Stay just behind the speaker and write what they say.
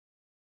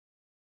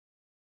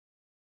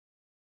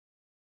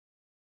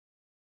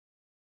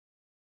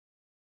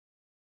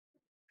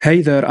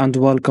Hey there, and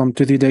welcome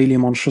to the Daily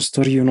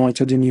Manchester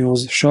United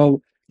News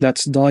Show.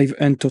 Let's dive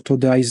into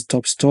today's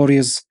top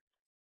stories.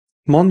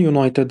 Man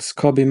United's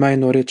Kobbie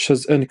Mainoo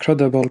reaches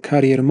incredible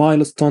career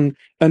milestone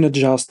in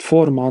just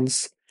 4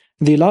 months.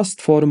 The last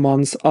 4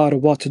 months are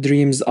what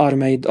dreams are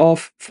made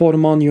of for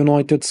Man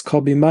United's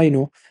Kobbie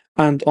Mainoo,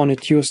 and on a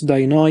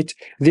Tuesday night,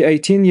 the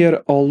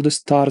 18-year-old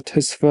started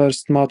his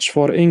first match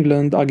for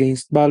England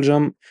against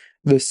Belgium.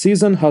 This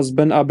season has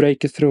been a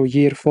breakthrough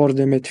year for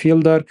the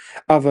midfielder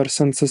ever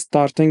since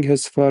starting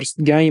his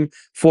first game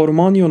for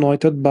Man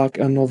United back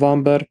in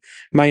November.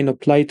 Mainoo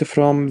played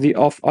from the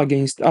off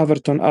against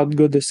Everton at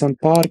Goodison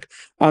Park,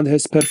 and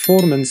his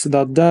performance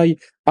that day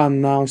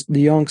announced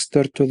the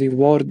youngster to the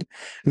world.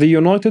 The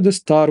United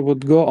star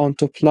would go on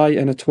to play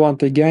in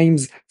 20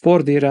 games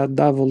for the Red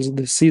Devils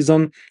this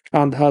season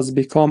and has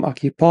become a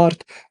key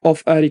part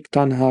of Erik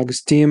ten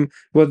Hag's team,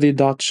 with the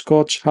Dutch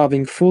coach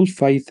having full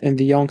faith in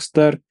the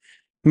youngster.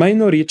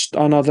 Mainoo reached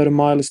another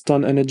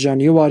milestone in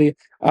January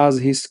as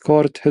he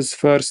scored his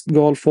first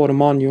goal for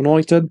Man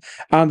United,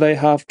 and they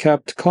have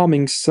kept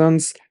coming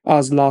since,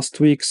 as last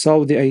week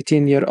saw the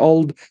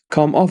 18-year-old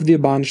come off the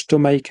bench to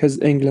make his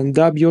England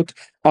debut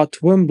at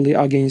Wembley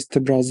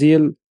against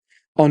Brazil.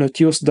 On a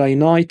Tuesday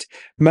night,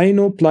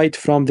 Mainoo played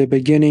from the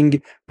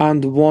beginning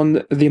and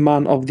won the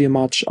Man of the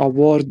Match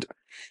award.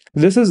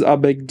 This is a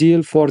big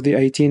deal for the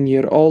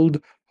 18-year-old,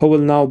 who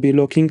will now be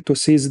looking to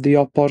seize the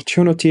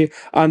opportunity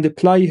and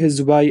play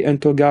his way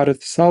into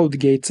Gareth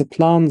Southgate's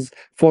plans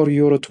for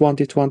Euro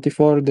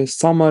 2024 this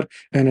summer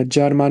in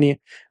Germany.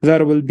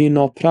 There will be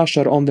no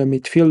pressure on the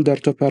midfielder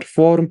to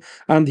perform,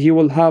 and he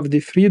will have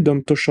the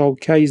freedom to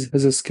showcase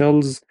his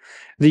skills.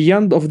 The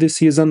end of the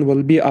season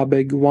will be a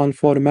big one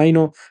for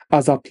Mainoo,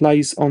 as a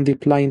place on the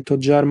plane to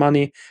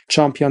Germany,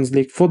 Champions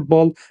League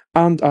football,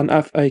 and an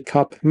FA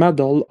Cup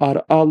medal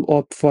are all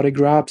up for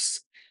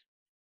grabs.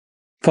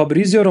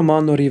 Fabrizio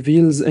Romano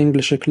reveals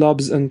English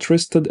clubs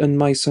interested in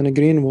Mason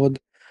Greenwood.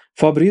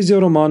 Fabrizio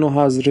Romano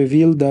has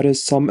revealed there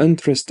is some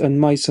interest in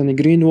Mason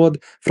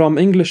Greenwood from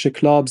English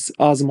clubs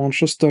as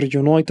Manchester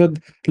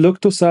United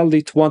look to sell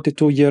the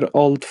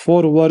 22-year-old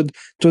forward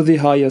to the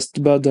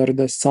highest bidder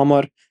this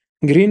summer.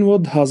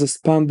 Greenwood has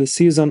spent the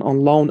season on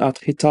loan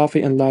at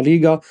Getafe in La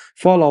Liga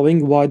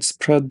following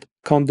widespread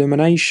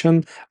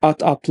condemnation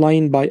at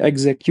applying by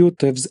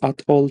executives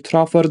at Old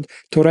Trafford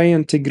to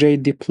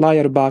reintegrate the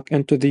player back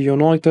into the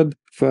United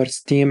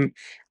first team.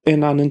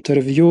 In an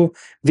interview,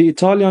 the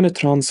Italian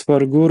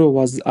transfer guru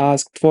was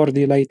asked for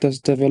the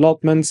latest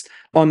developments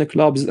on the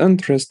club's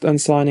interest in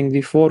signing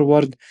the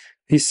forward.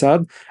 He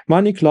said,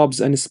 "Many clubs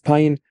in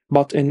Spain,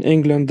 but in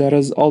England there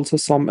is also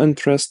some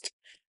interest."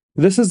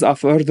 This is a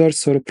further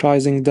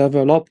surprising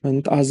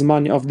development, as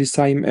many of the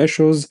same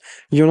issues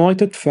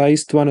United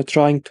faced when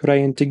trying to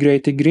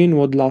reintegrate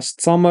Greenwood last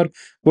summer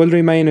will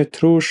remain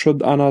true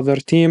should another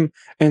team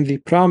in the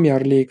Premier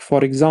League,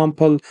 for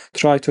example,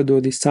 try to do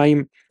the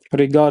same.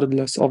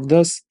 Regardless of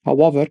this,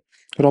 however,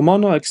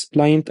 Romano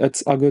explained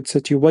it's a good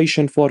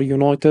situation for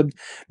United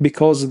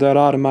because there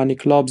are many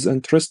clubs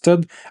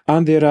interested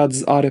and the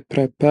Reds are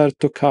prepared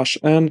to cash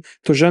in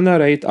to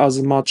generate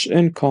as much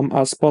income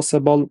as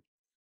possible.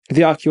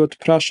 The acute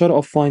pressure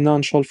of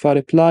financial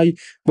fair play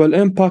will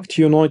impact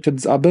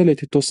United's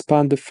ability to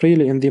spend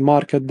freely in the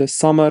market this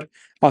summer.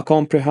 A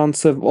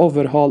comprehensive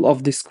overhaul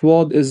of the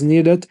squad is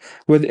needed,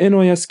 with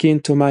Ineos keen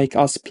to make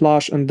a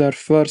splash in their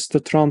first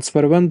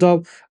transfer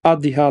window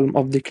at the helm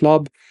of the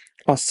club.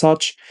 As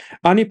such,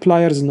 any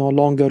players no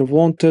longer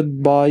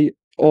wanted by,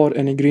 or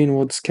in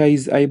Greenwood's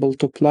case able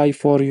to play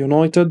for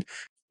United,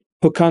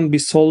 who can be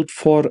sold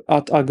for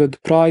at a good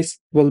price,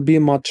 will be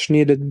much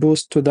needed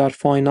boost to their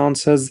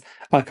finances.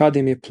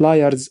 Academy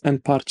players in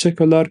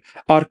particular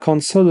are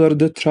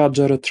considered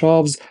treasure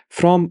troves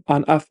from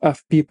an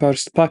FFP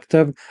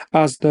perspective,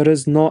 as there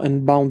is no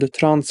inbound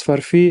transfer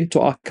fee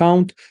to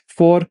account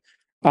for,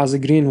 as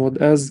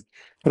Greenwood is.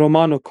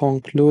 Romano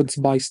concludes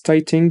by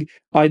stating,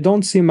 "I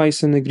don't see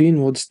Mason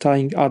Greenwood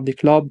staying at the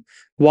club.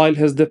 While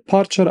his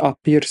departure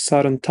appears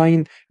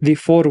certain, the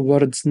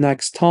forward's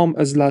next home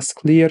is less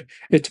clear.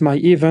 It may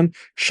even,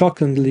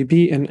 shockingly,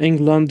 be in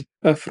England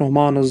if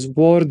Romano's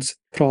words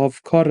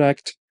prove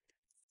correct."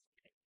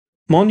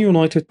 Man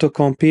United to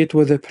compete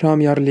with the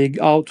Premier League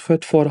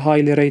outfit for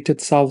highly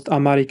rated South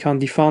American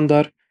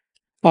defender.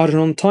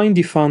 Argentine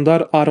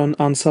defender Aaron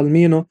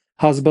Anselmino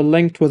has been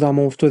linked with a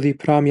move to the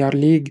Premier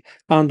League,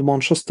 and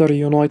Manchester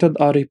United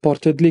are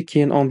reportedly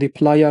keen on the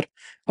player.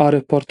 A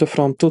report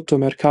from Tutto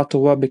Mercato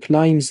Web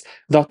claims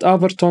that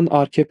Everton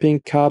are keeping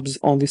tabs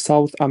on the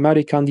South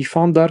American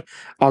defender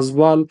as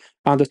well,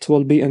 and it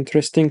will be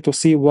interesting to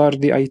see where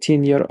the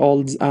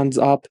 18-year-old ends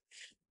up.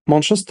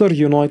 Manchester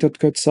United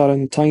could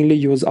certainly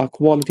use a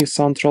quality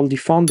central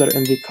defender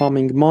in the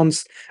coming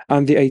months,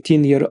 and the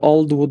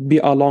 18-year-old would be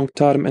a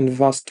long-term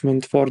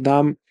investment for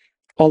them.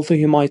 Although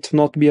he might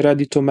not be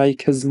ready to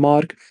make his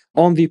mark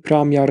on the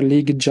Premier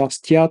League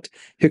just yet.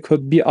 He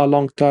could be a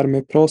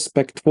long-term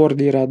prospect for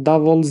the Red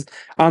Devils,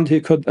 and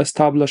he could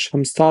establish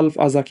himself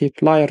as a key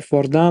player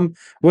for them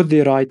with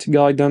the right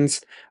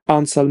guidance.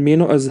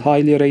 Anselmino is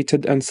highly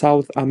rated in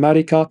South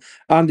America,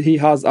 and he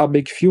has a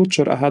big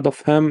future ahead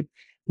of him.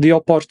 The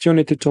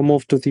opportunity to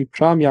move to the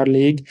Premier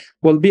League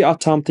will be a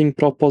tempting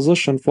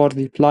proposition for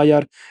the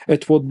player.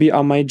 It would be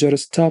a major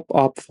step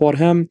up for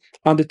him,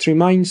 and it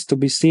remains to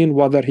be seen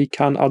whether he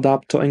can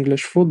adapt to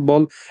English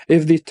football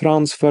if the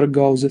transfer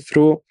goes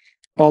through.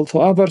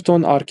 Although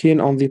Everton are keen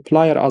on the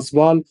player as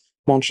well,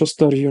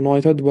 Manchester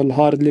United will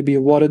hardly be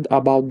worried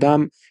about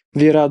them.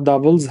 The Red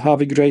Devils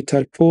have a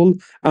greater pool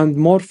and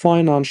more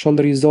financial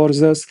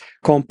resources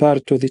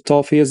compared to the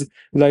Toffees.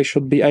 They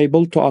should be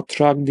able to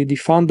attract the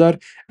defender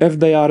if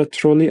they are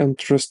truly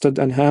interested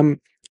in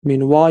him.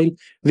 Meanwhile,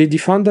 the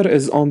defender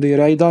is on the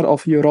radar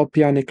of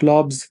European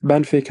clubs,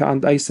 Benfica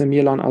and AC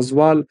Milan as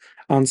well.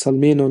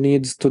 Anselmino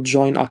needs to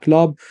join a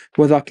club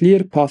with a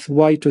clear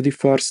pathway to the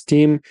first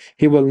team.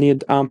 He will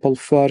need ample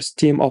first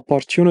team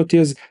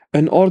opportunities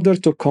in order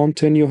to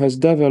continue his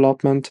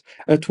development.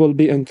 It will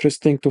be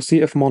interesting to see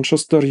if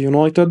Manchester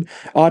United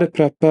are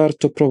prepared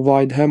to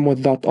provide him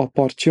with that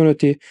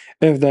opportunity.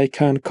 If they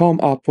can come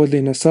up with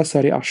the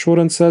necessary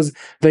assurances,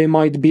 they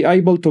might be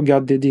able to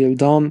get the deal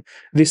done.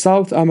 The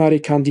South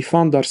American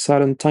defender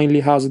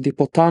certainly has the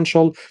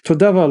potential to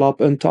develop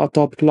into a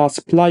top-class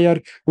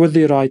player with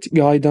the right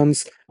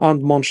guidance,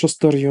 and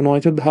Manchester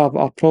United have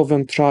a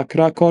proven track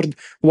record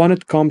when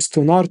it comes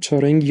to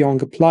nurturing young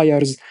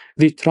players.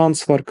 The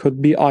transfer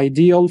could be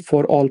ideal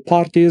for all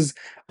parties,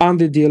 and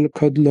the deal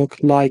could look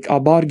like a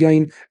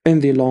bargain in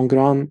the long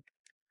run.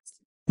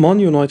 Man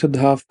United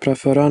have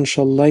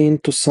preferential lane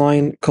to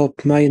sign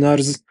cup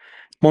minors.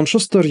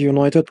 Manchester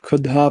United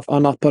could have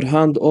an upper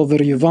hand over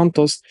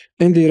Juventus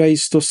in the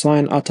race to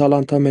sign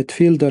Atalanta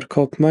midfielder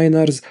Cup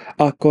Miners,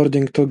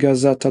 according to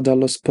Gazzetta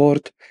dello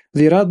Sport.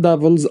 The Red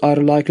Devils are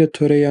likely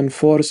to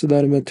reinforce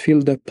their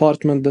midfield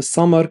department this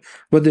summer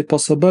with the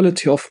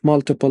possibility of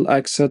multiple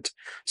exits.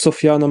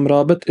 Sofiane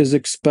Amrabat is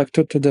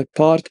expected to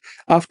depart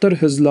after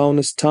his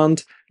loan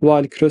stint,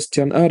 while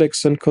Christian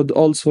Eriksen could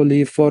also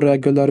leave for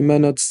regular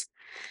minutes.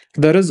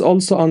 There is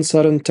also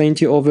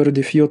uncertainty over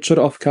the future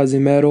of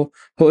Casemiro,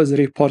 who is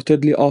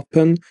reportedly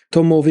open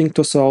to moving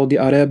to Saudi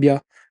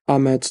Arabia.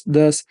 Amidst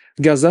this,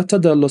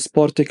 Gazzetta dello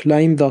Sport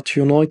claimed that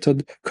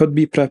United could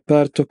be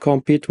prepared to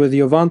compete with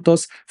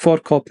Juventus for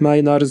cup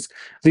minors.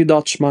 The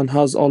Dutchman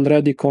has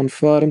already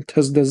confirmed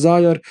his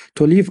desire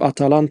to leave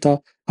Atalanta,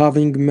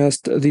 having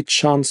missed the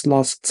chance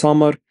last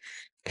summer.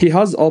 He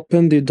has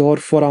opened the door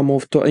for a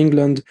move to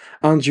England,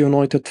 and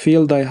United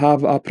feel they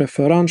have a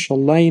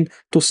preferential lane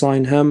to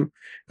sign him.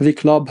 The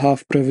club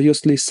have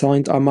previously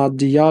signed Amad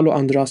Diallo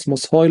and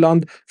Rasmus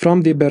Højlund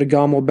from the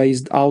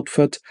Bergamo-based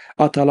outfit.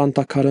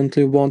 Atalanta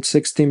currently wants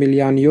 60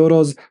 million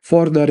euros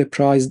for their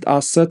prized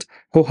asset,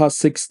 who has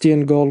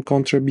 16 goal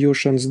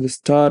contributions this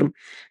term.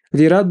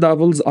 The Red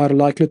Devils are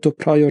likely to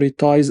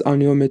prioritize a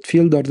new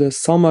midfielder this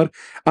summer,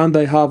 and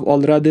they have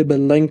already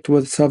been linked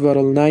with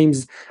several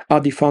names. A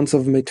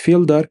defensive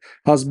midfielder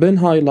has been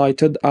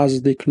highlighted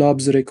as the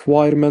club's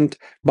requirement,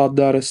 but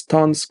their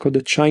stance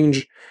could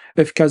change.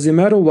 If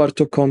Casemiro were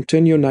to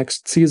continue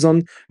next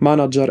season,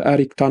 manager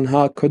Erik ten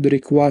Hag could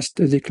request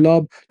the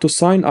club to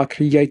sign a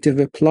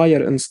creative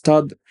player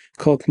instead.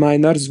 Koop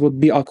Meiners would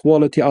be a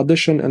quality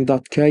addition in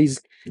that case.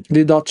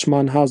 The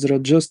Dutchman has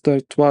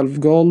registered 12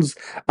 goals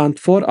and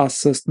 4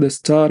 assists this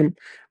term.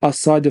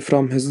 Aside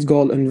from his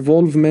goal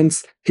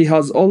involvements, he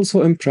has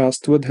also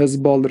impressed with his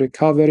ball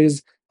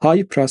recoveries,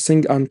 high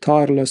pressing and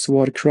tireless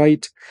work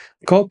rate.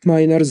 Koop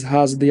Meiners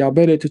has the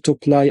ability to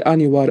play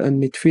anywhere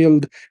in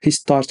midfield. He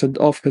started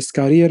off his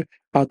career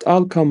at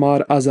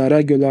Alkmaar as a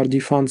regular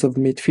defensive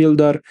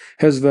midfielder.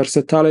 His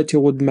versatility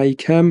would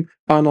make him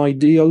an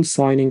ideal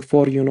signing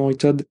for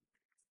United.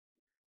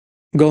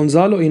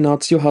 Gonzalo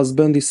Inacio has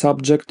been the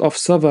subject of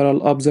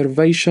several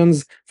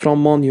observations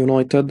from Man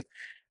United.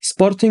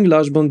 Sporting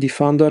Lisbon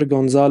defender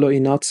Gonzalo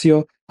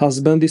Inacio has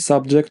been the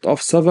subject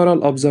of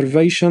several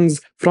observations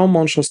from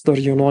Manchester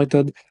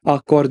United,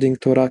 according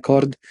to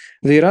Record.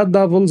 The Red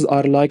Devils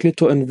are likely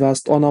to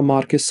invest on a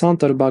marquee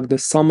centre-back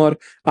this summer,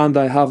 and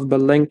they have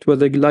been linked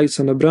with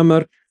Gleison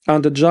Bremer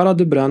and Jared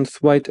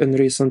Brandthwaite in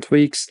recent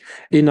weeks.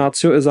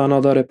 Inacio is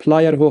another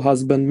player who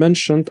has been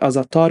mentioned as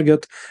a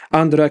target,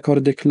 and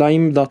Record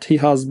claim that he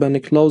has been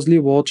closely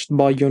watched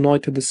by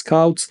United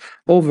scouts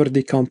over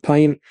the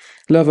campaign.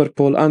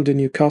 Liverpool and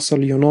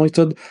Newcastle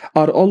United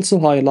are also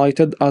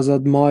highlighted as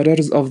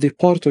admirers of the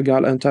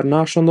Portugal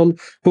international,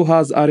 who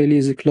has a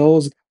release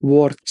clause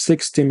worth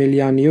 60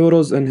 million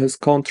euros in his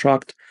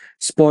contract.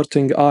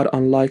 Sporting are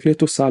unlikely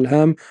to sell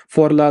him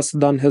for less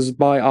than his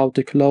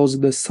buyout clause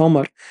this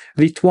summer.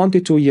 The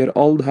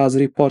 22-year-old has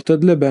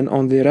reportedly been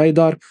on the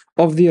radar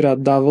of the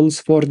Red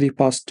Devils for the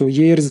past 2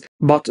 years,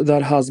 but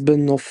there has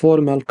been no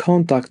formal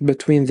contact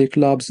between the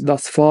clubs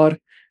thus far.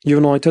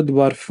 United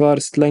were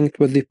first linked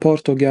with the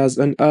Portuguese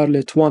in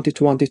early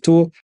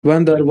 2022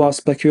 when there was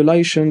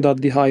speculation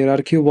that the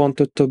hierarchy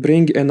wanted to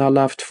bring in a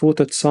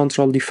left-footed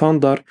central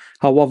defender.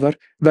 However,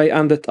 they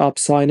ended up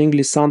signing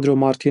Lisandro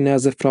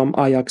Martinez from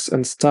Ajax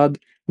instead.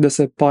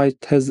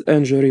 Despite his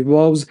injury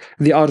woes,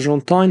 the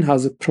Argentine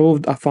has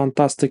proved a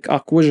fantastic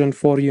acquisition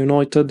for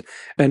United.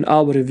 In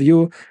our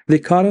view, the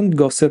current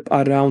gossip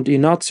around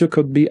Inácio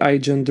could be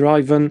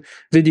agent-driven.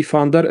 The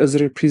defender is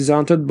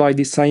represented by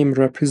the same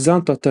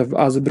representative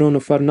as Bruno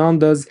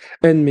Fernandes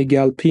and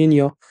Miguel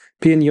Pino.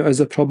 Pino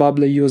is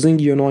probably using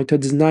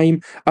United's name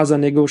as a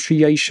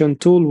negotiation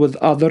tool with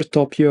other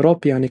top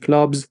European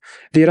clubs.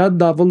 The Red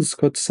Devils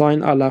could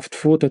sign a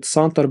left-footed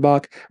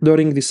centre-back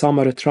during the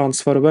summer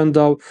transfer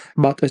window,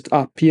 but it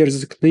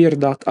appears clear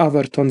that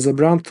Everton's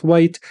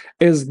Branthwaite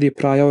is the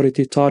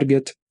priority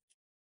target.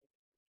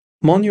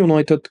 Man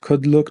United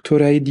could look to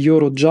raid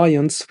Euro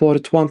giants for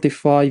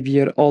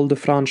 25-year-old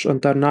French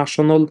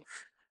international.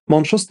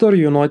 Manchester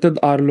United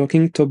are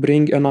looking to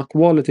bring in a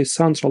quality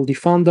central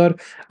defender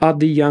at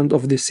the end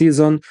of the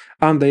season,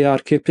 and they are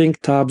keeping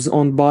tabs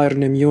on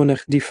Bayern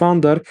Munich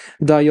defender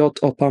Dayot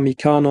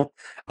Upamecano.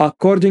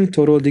 According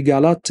to Rudi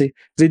Galati,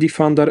 the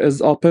defender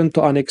is open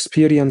to an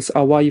experience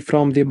away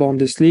from the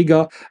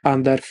Bundesliga,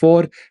 and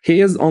therefore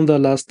he is on the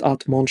list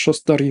at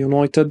Manchester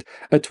United.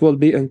 It will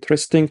be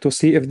interesting to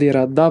see if the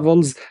Red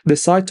Devils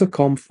decide to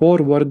come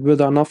forward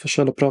with an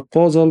official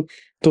proposal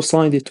to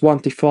sign the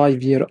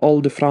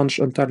 25-year-old French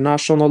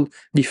international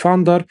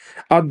defender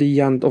at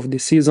the end of the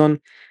season.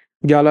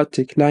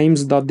 Galati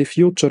claims that the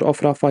future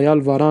of Rafael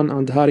Varane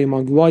and Harry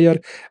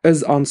Maguire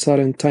is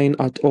uncertain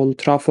at Old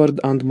Trafford,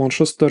 and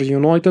Manchester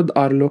United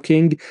are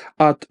looking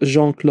at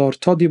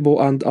Jean-Claude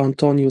Todibo and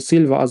Antonio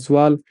Silva as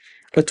well.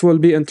 It will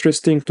be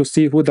interesting to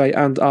see who they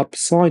end up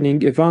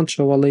signing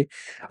eventually.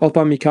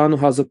 Upamecano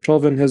has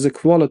proven his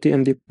quality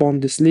in the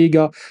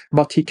Bundesliga,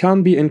 but he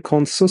can be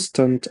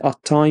inconsistent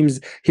at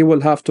times. He will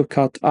have to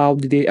cut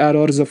out the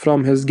errors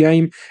from his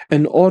game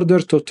in order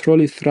to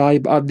truly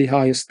thrive at the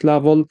highest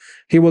level.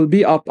 He will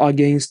be up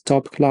against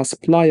top-class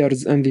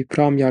players in the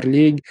Premier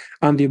League,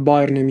 and the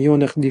Bayern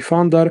Munich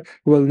defender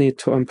will need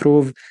to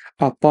improve.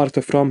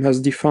 Apart from his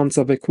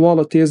defensive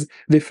qualities,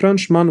 the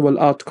Frenchman will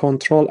add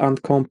control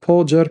and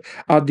composure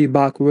at the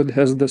back with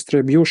his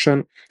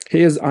distribution.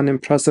 He is an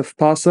impressive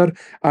passer,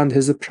 and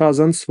his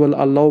presence will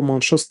allow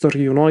Manchester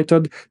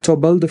United to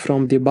build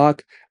from the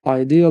back.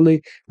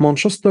 Ideally,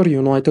 Manchester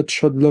United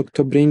should look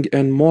to bring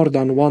in more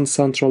than one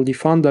central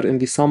defender in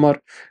the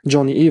summer.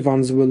 Johnny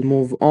Evans will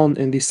move on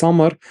in the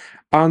summer,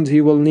 and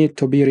he will need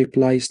to be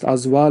replaced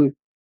as well.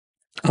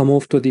 A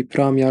move to the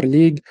Premier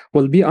League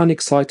will be an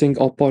exciting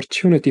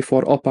opportunity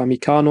for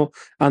Upamecano,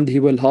 and he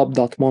will hope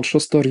that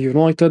Manchester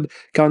United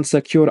can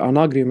secure an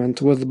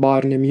agreement with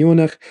Bayern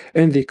Munich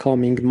in the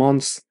coming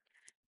months.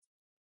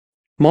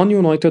 Man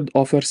United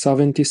offers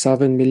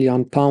 £77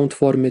 million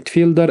for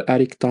midfielder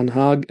Erik ten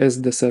Hag is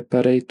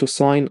desperate to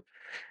sign.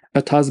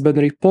 It has been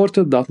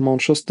reported that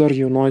Manchester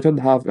United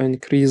have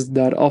increased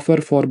their offer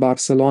for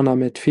Barcelona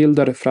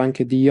midfielder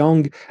Frenkie de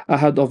Jong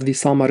ahead of the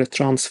summer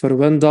transfer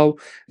window.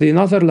 The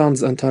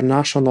Netherlands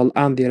international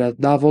and the Red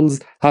Devils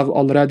have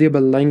already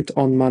been linked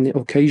on many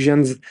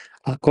occasions.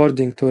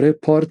 According to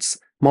reports,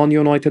 Man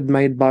United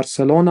made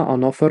Barcelona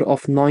an offer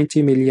of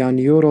 €90 million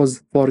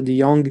for de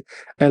Jong.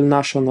 El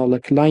Nacional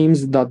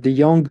claims that de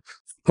Jong,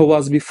 who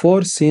was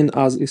before seen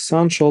as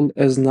essential,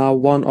 is now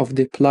one of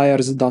the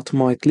players that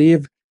might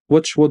leave,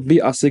 which would be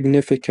a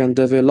significant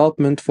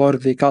development for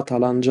the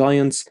Catalan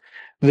Giants.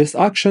 This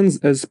action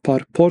is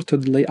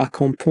purportedly a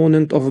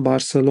component of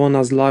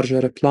Barcelona's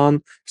larger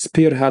plan,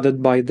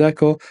 spearheaded by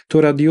Deco,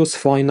 to reduce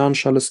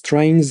financial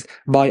strains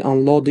by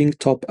unloading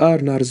top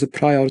earners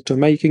prior to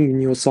making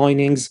new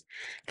signings.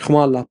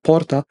 Juan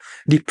Laporta,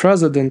 the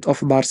president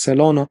of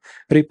Barcelona,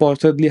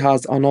 reportedly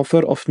has an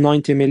offer of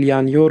 €90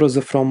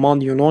 million from Man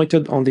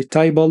United on the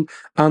table,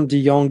 and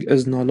de Jong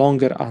is no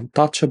longer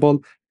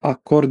untouchable,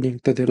 according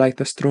to the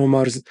latest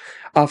rumors.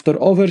 After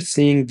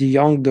overseeing de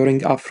Jong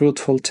during a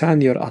fruitful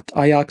tenure at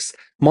Ajax,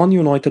 Man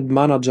United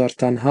manager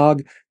Ten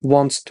Hag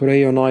wants to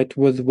reunite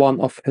with one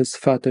of his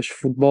fetish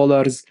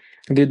footballers.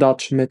 The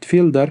Dutch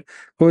midfielder,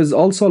 who is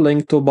also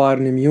linked to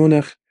Bayern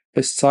Munich,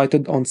 is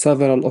cited on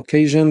several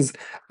occasions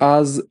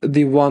as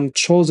the one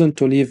chosen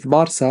to leave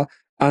Barca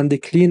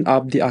and clean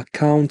up the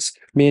accounts,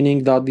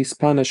 meaning that the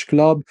Spanish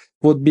club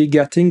would be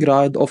getting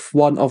rid of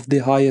one of the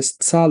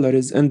highest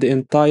salaries in the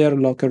entire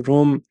locker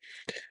room.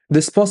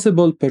 This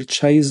possible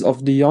purchase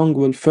of de Jong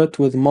will fit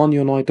with Man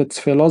United's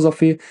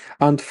philosophy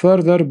and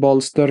further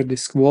bolster the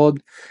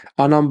squad.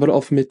 A number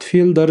of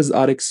midfielders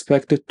are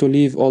expected to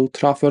leave Old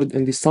Trafford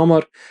in the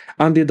summer,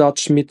 and the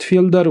Dutch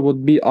midfielder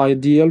would be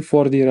ideal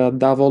for the Red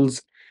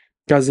Devils.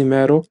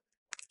 Casemiro,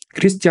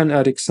 Christian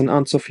Eriksen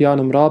and Sofiane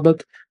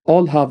Amrabat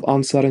all have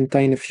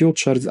uncertain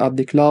futures at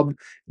the club.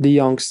 De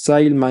Jong's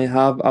sale may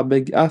have a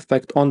big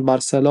effect on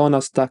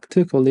Barcelona's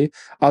tactically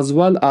as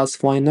well as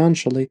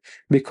financially,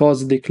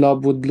 because the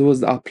club would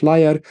lose a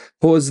player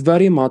who is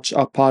very much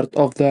a part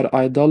of their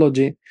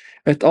ideology.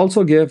 It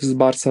also gives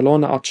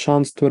Barcelona a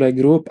chance to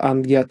regroup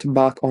and get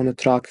back on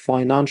track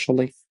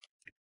financially.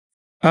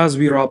 As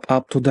we wrap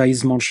up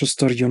today's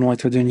Manchester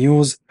United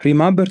news,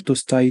 remember to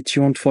stay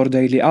tuned for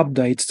daily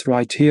updates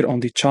right here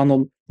on the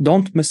channel.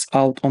 Don't miss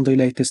out on the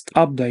latest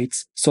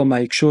updates, so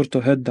make sure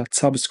to hit that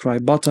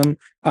subscribe button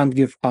and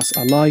give us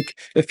a like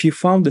if you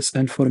found this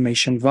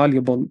information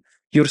valuable.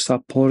 Your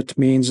support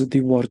means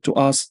the world to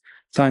us.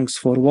 Thanks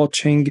for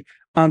watching,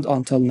 and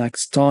until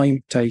next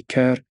time, take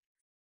care.